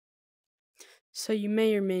So you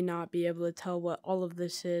may or may not be able to tell what all of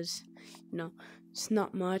this is. It's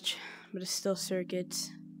not much, but it's still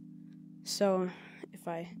circuits. So if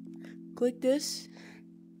I click this,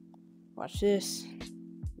 watch this,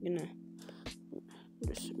 I'm gonna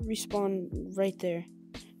just respawn right there,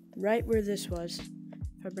 right where this was.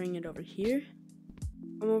 If I bring it over here,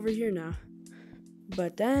 I'm over here now.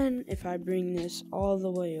 But then if I bring this all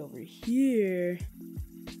the way over here,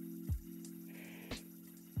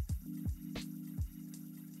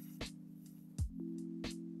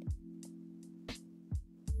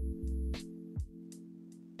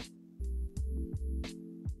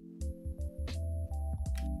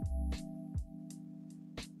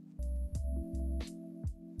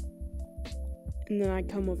 and then I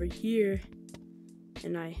come over here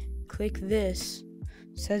and I click this,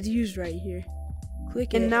 it says use right here,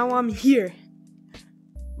 click it, and now I'm here.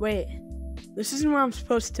 Wait, this isn't where I'm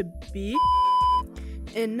supposed to be,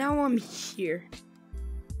 and now I'm here.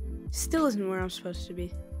 Still isn't where I'm supposed to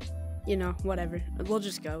be. Whatever, we'll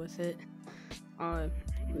just go with it.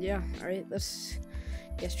 Yeah, alright, let's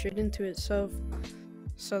get straight into it. So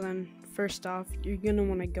then first off, you're gonna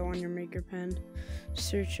want to go on your maker pen,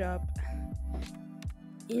 search up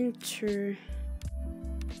interaction,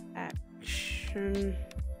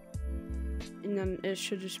 and then it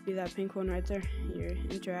should just be that pink one right there, your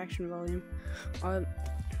interaction volume. I'm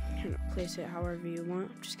gonna place it however you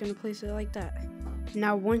want. I'm just gonna place it like that.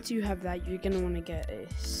 Now once you have that, you're gonna want to get a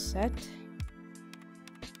set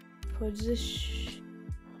position.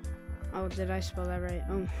 Oh, did I spell that right?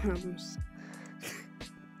 Oh, Alright,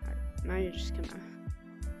 now you're just gonna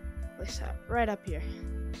place that right up here.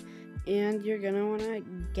 And you're gonna wanna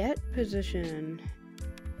get position.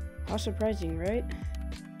 How surprising, right?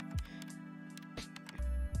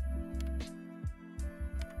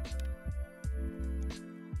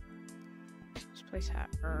 Just place that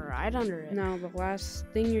right under it. Now the last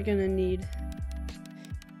thing you're gonna need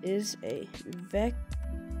is a vector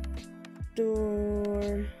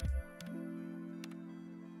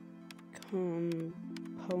component.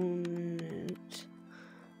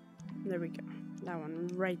 There we go. That one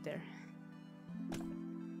right there.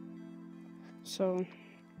 So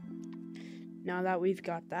now that we've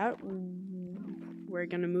got that, we're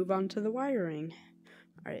gonna move on to the wiring.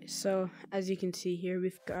 Alright, so as you can see here,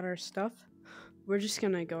 we've got our stuff. We're just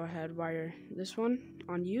gonna go ahead wire this one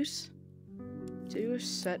on use to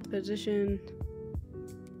set position,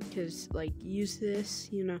 because use this,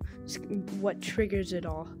 it's what triggers it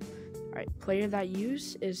all. Alright, player that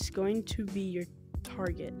use is going to be your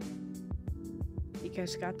target. You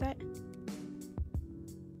guys got that?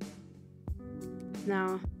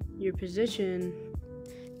 Now, your position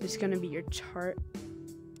is going to be your chart.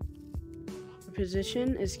 Your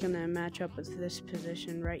position is going to match up with this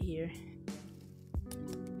position right here.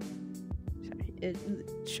 Sorry, it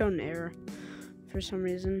showed an error for some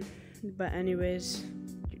reason. But anyways,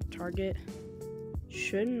 your target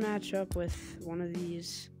should match up with one of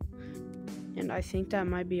these. And I think that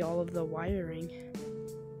might be all of the wiring.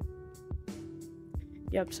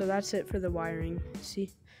 Yep, so that's it for the wiring.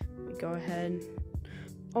 See, go ahead.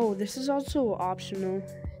 Oh, this is also optional.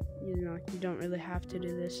 You don't really have to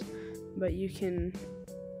do this, but you can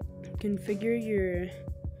configure your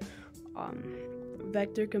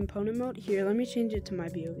vector component mode. Here, let me change it to my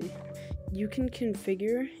POV. You can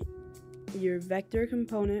configure your vector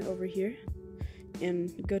component over here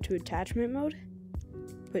and go to attachment mode,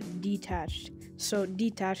 put detached. So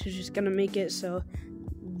detached is just gonna make it so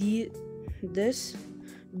this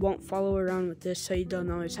won't follow around with this, so you don't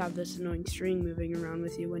always have this annoying string moving around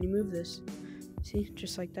with you when you move this. See,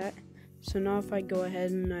 just like that. So now if I go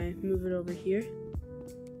ahead and I move it over here,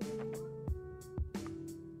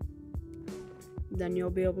 then you'll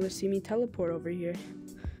be able to see me teleport over here,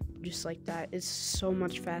 just like that. It's so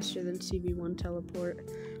much faster than CV1 teleport.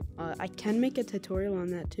 I can make a tutorial on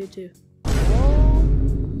that too. All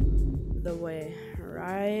the way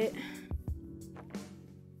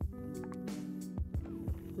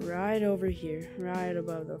right over here, right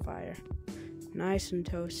above the fire, nice and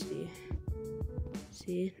toasty.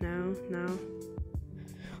 See, now.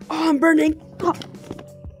 Oh, I'm burning! Oh.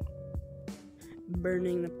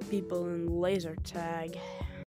 Burning the people in laser tag.